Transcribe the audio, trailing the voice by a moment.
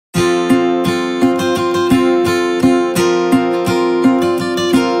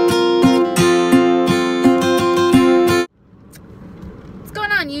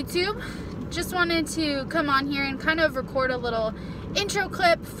wanted to come on here and kind of record a little intro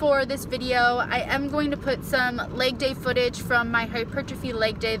clip for this video. I am going to put some leg day footage from my hypertrophy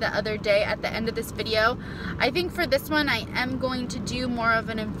leg day the other day at the end of this video. I think for this one I am going to do more of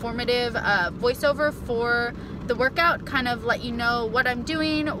an informative voiceover for the workout, kind of let you know what I'm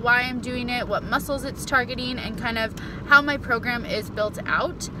doing, why I'm doing it, what muscles it's targeting, and kind of how my program is built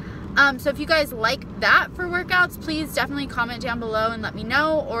out. So if you guys like that for workouts, please definitely comment down below and let me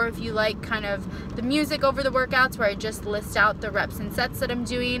know. Or if you like kind of the music over the workouts where I just list out the reps and sets that I'm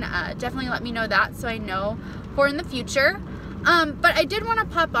doing, definitely let me know that so I know for in the future. But I did want to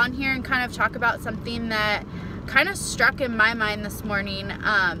pop on here and kind of talk about something that kind of struck in my mind this morning.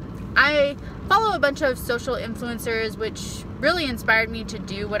 I follow a bunch of social influencers, which really inspired me to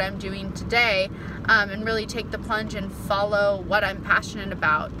do what I'm doing today, and really take the plunge and follow what I'm passionate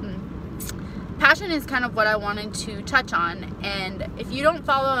about. And passion is kind of what I wanted to touch on, and if you don't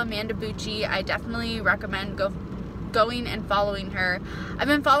follow Amanda Bucci, I definitely recommend going and following her. I've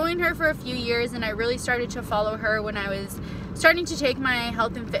been following her for a few years, and I really started to follow her when I was starting to take my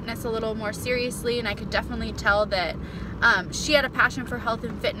health and fitness a little more seriously, and I could definitely tell that she had a passion for health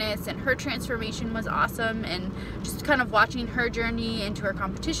and fitness, and her transformation was awesome. And just kind of watching her journey into her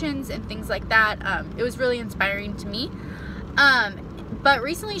competitions and things like that, it was really inspiring to me. But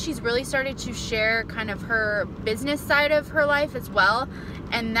recently she's really started to share kind of her business side of her life as well,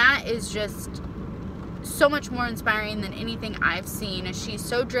 and that is just so much more inspiring than anything I've seen. She's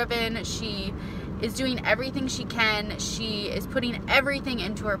so driven, she is doing everything she can, she is putting everything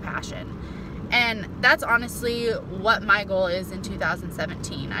into her passion. And that's honestly what my goal is in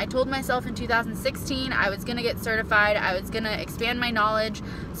 2017. I told myself in 2016 I was gonna get certified, I was gonna expand my knowledge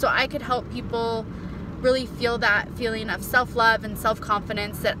so I could help people really feel that feeling of self-love and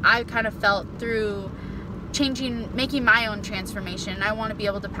self-confidence that I kind of felt through making my own transformation. I want to be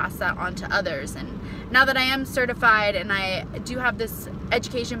able to pass that on to others. And now that I am certified and I do have this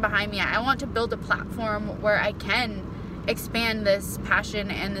education behind me, I want to build a platform where I can expand this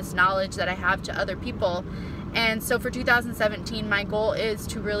passion and this knowledge that I have to other people. And so for 2017, my goal is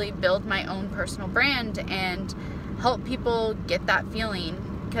to really build my own personal brand and help people get that feeling,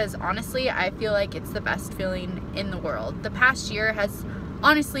 because honestly I feel like it's the best feeling in the world. The past year has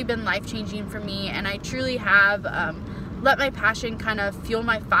honestly been life-changing for me, and I truly have let my passion kind of fuel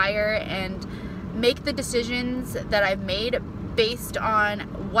my fire and make the decisions that I've made based on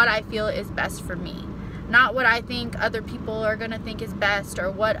what I feel is best for me, not what I think other people are gonna think is best,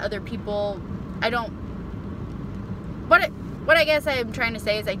 or what other people, what I guess I'm trying to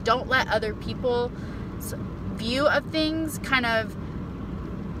say is I don't let other people's view of things kind of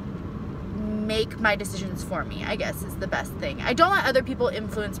make my decisions for me, I guess is the best thing. I don't let other people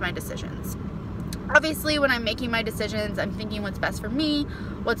influence my decisions. Obviously, when I'm making my decisions, I'm thinking what's best for me,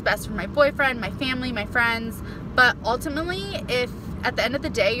 what's best for my boyfriend, my family, my friends. But ultimately, if at the end of the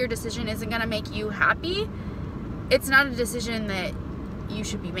day your decision isn't going to make you happy, it's not a decision that you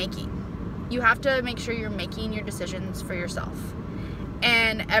should be making. You have to make sure you're making your decisions for yourself.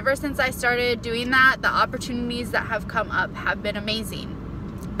 And ever since I started doing that, the opportunities that have come up have been amazing.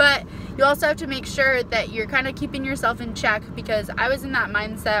 But you also have to make sure that you're kind of keeping yourself in check, because I was in that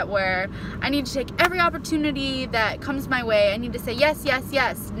mindset where I need to take every opportunity that comes my way. I need to say yes, yes,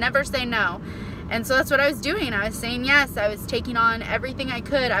 yes, never say no. And so that's what I was doing. I was saying yes, I was taking on everything I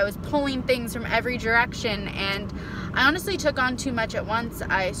could. I was pulling things from every direction, and I honestly took on too much at once.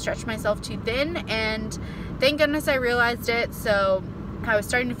 I stretched myself too thin, and thank goodness I realized it. So I was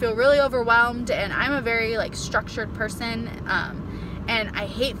starting to feel really overwhelmed, and I'm a very structured person, and I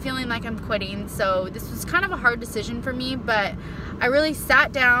hate feeling like I'm quitting. So this was kind of a hard decision for me, but I really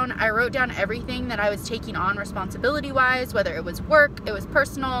sat down, I wrote down everything that I was taking on responsibility wise, whether it was work, it was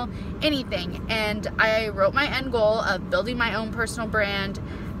personal, anything. And I wrote my end goal of building my own personal brand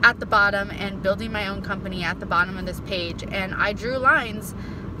at the bottom and building my own company at the bottom of this page. And I drew lines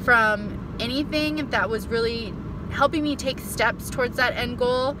from anything that was really helping me take steps towards that end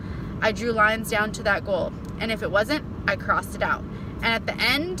goal. I drew lines down to that goal. And if it wasn't, I crossed it out. And at the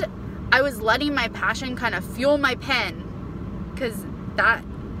end, I was letting my passion kind of fuel my pen, because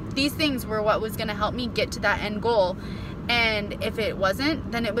these things were what was going to help me get to that end goal. And if it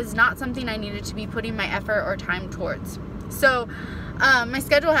wasn't, then it was not something I needed to be putting my effort or time towards. So my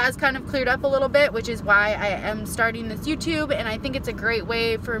schedule has kind of cleared up a little bit, which is why I am starting this YouTube, and I think it's a great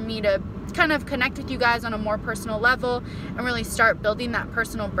way for me to kind of connect with you guys on a more personal level and really start building that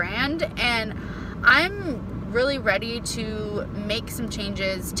personal brand. And I'm really ready to make some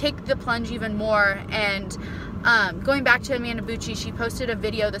changes, take the plunge even more. And going back to Amanda Bucci, she posted a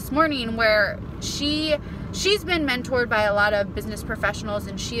video this morning where she she's been mentored by a lot of business professionals,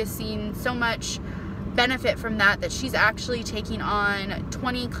 and she has seen so much benefit from that she's actually taking on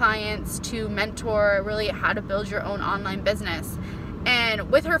 20 clients to mentor really how to build your own online business.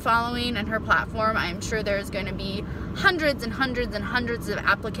 And with her following and her platform, I'm sure there's going to be hundreds and hundreds and hundreds of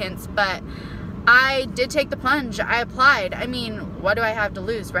applicants, but I did take the plunge. I applied. I mean, what do I have to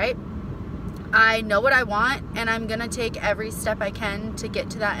lose, right? I know what I want, and I'm going to take every step I can to get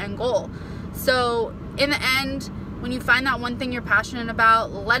to that end goal. So in the end, when you find that one thing you're passionate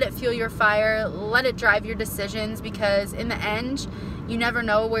about, let it fuel your fire, let it drive your decisions, because in the end, you never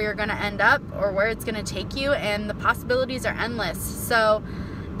know where you're gonna end up or where it's gonna take you, and the possibilities are endless. So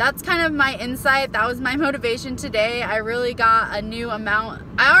that's kind of my insight. That was my motivation today. I really got a new amount.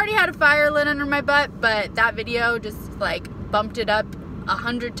 I already had a fire lit under my butt, but that video just like bumped it up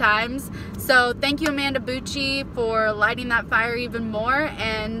 100 times. So thank you, Amanda Bucci, for lighting that fire even more,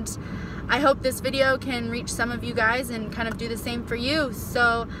 and I hope this video can reach some of you guys and kind of do the same for you.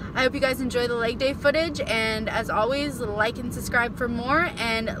 So I hope you guys enjoy the leg day footage, and as always, like and subscribe for more,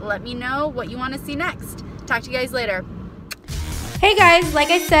 and let me know what you want to see next. Talk to you guys later. Hey guys, like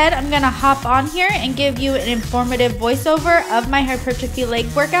I said, I'm gonna hop on here and give you an informative voiceover of my hypertrophy leg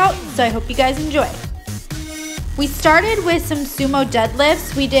workout, so I hope you guys enjoy. We started with some sumo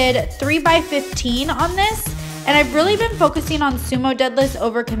deadlifts. We did 3x15 on this. And I've really been focusing on sumo deadlifts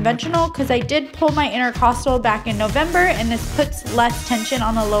over conventional because I did pull my intercostal back in November, and this puts less tension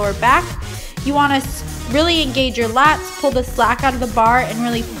on the lower back. You want to really engage your lats, pull the slack out of the bar, and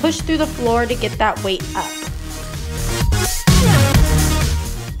really push through the floor to get that weight up.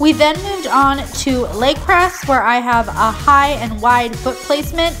 We then moved on to leg press, where I have a high and wide foot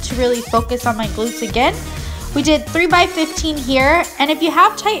placement to really focus on my glutes again. We did 3x15 here, and if you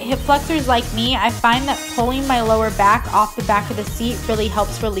have tight hip flexors like me, I find that pulling my lower back off the back of the seat really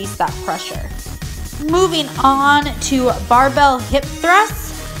helps release that pressure. Moving on to barbell hip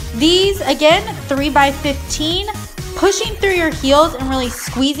thrusts. These, again, 3x15, pushing through your heels and really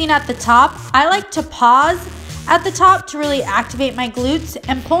squeezing at the top. I like to pause at the top to really activate my glutes,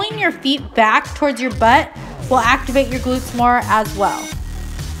 and pulling your feet back towards your butt will activate your glutes more as well.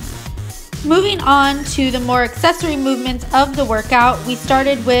 Moving on to the more accessory movements of the workout, we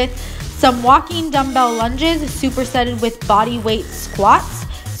started with some walking dumbbell lunges supersetted with body weight squats.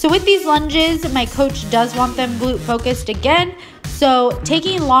 So with these lunges, my coach does want them glute focused again. So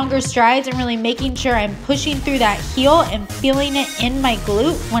taking longer strides and really making sure I'm pushing through that heel and feeling it in my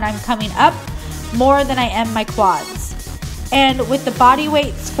glute when I'm coming up more than I am my quads. And with the body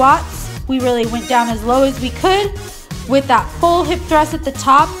weight squats, we really went down as low as we could with that full hip thrust at the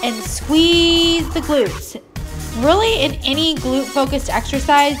top and squeeze the glutes. Really, in any glute focused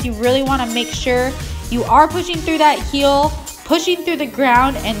exercise, you really want to make sure you are pushing through that heel, pushing through the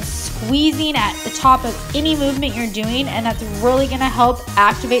ground, and squeezing at the top of any movement you're doing, and that's really going to help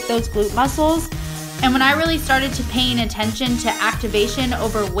activate those glute muscles. And when I really started to paying attention to activation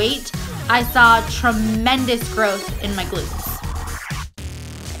over weight, I saw tremendous growth in my glutes.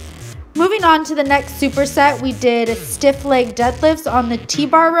 Moving on to the next superset, we did stiff leg deadlifts on the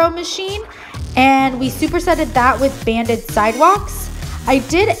T-bar row machine, and we supersetted that with banded sidewalks. I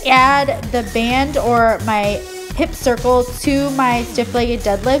did add the band or my hip circle to my stiff-legged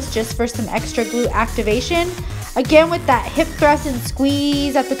deadlifts just for some extra glute activation. Again, with that hip thrust and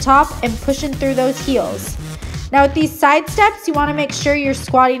squeeze at the top and pushing through those heels. Now with these side steps, you want to make sure you're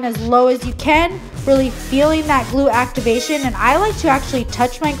squatting as low as you can, really feeling that glute activation, and I like to actually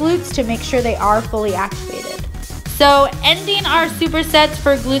touch my glutes to make sure they are fully activated. So ending our supersets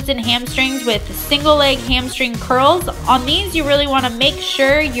for glutes and hamstrings with single leg hamstring curls. On these, you really want to make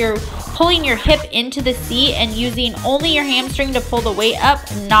sure you're pulling your hip into the seat and using only your hamstring to pull the weight up,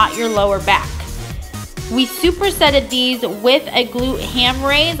 not your lower back. We supersetted these with a glute ham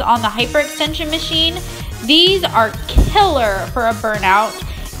raise on the hyperextension machine. These are killer for a burnout.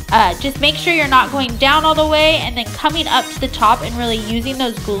 Just make sure you're not going down all the way and then coming up to the top and really using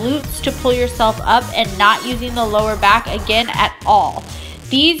those glutes to pull yourself up and not using the lower back again at all.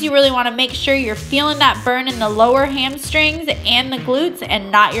 These, you really want to make sure you're feeling that burn in the lower hamstrings and the glutes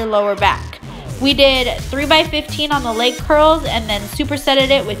and not your lower back. We did 3x15 on the leg curls and then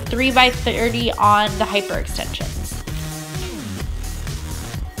supersetted it with 3x30 on the hyperextensions.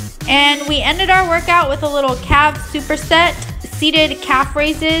 And we ended our workout with a little calf superset, seated calf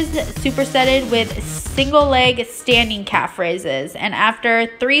raises supersetted with single leg standing calf raises. And after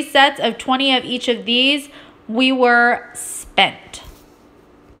 3 sets of 20 of each of these, we were spent.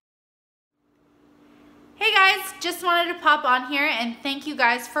 Hey guys, just wanted to pop on here and thank you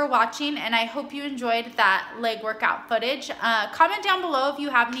guys for watching, and I hope you enjoyed that leg workout footage. Comment down below if you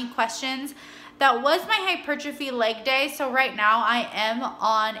have any questions that was my hypertrophy leg day. So right now I am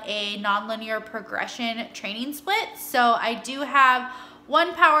on a nonlinear progression training split. So I do have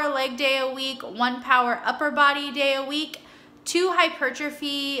 1 power leg day a week, 1 power upper body day a week, 2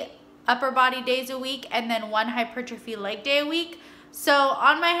 hypertrophy upper body days a week, and then 1 hypertrophy leg day a week. So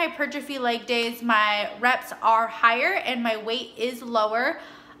on my hypertrophy leg days, my reps are higher and my weight is lower.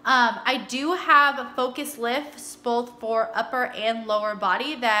 I do have focus lifts both for upper and lower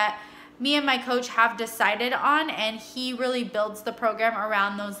body that me and my coach have decided on, and he really builds the program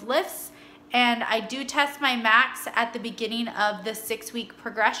around those lifts. And I do test my max at the beginning of the 6-week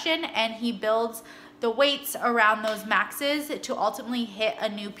progression, and he builds the weights around those maxes to ultimately hit a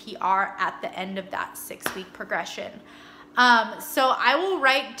new PR at the end of that 6-week progression. So I will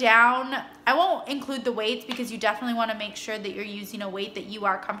write down, I won't include the weights because you definitely want to make sure that you're using a weight that you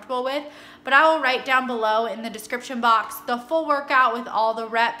are comfortable with, but I will write down below in the description box the full workout with all the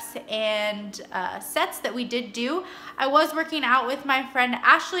reps and sets that we did do. I was working out with my friend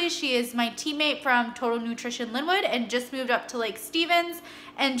Ashley. She is my teammate from Total Nutrition Linwood and just moved up to Lake Stevens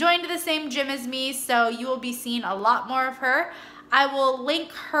and joined the same gym as me, so you will be seeing a lot more of her. I will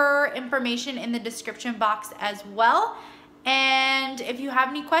link her information in the description box as well. And if you have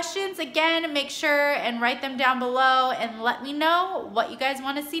any questions, again, make sure and write them down below and let me know what you guys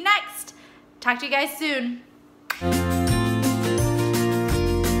want to see next. Talk to you guys soon.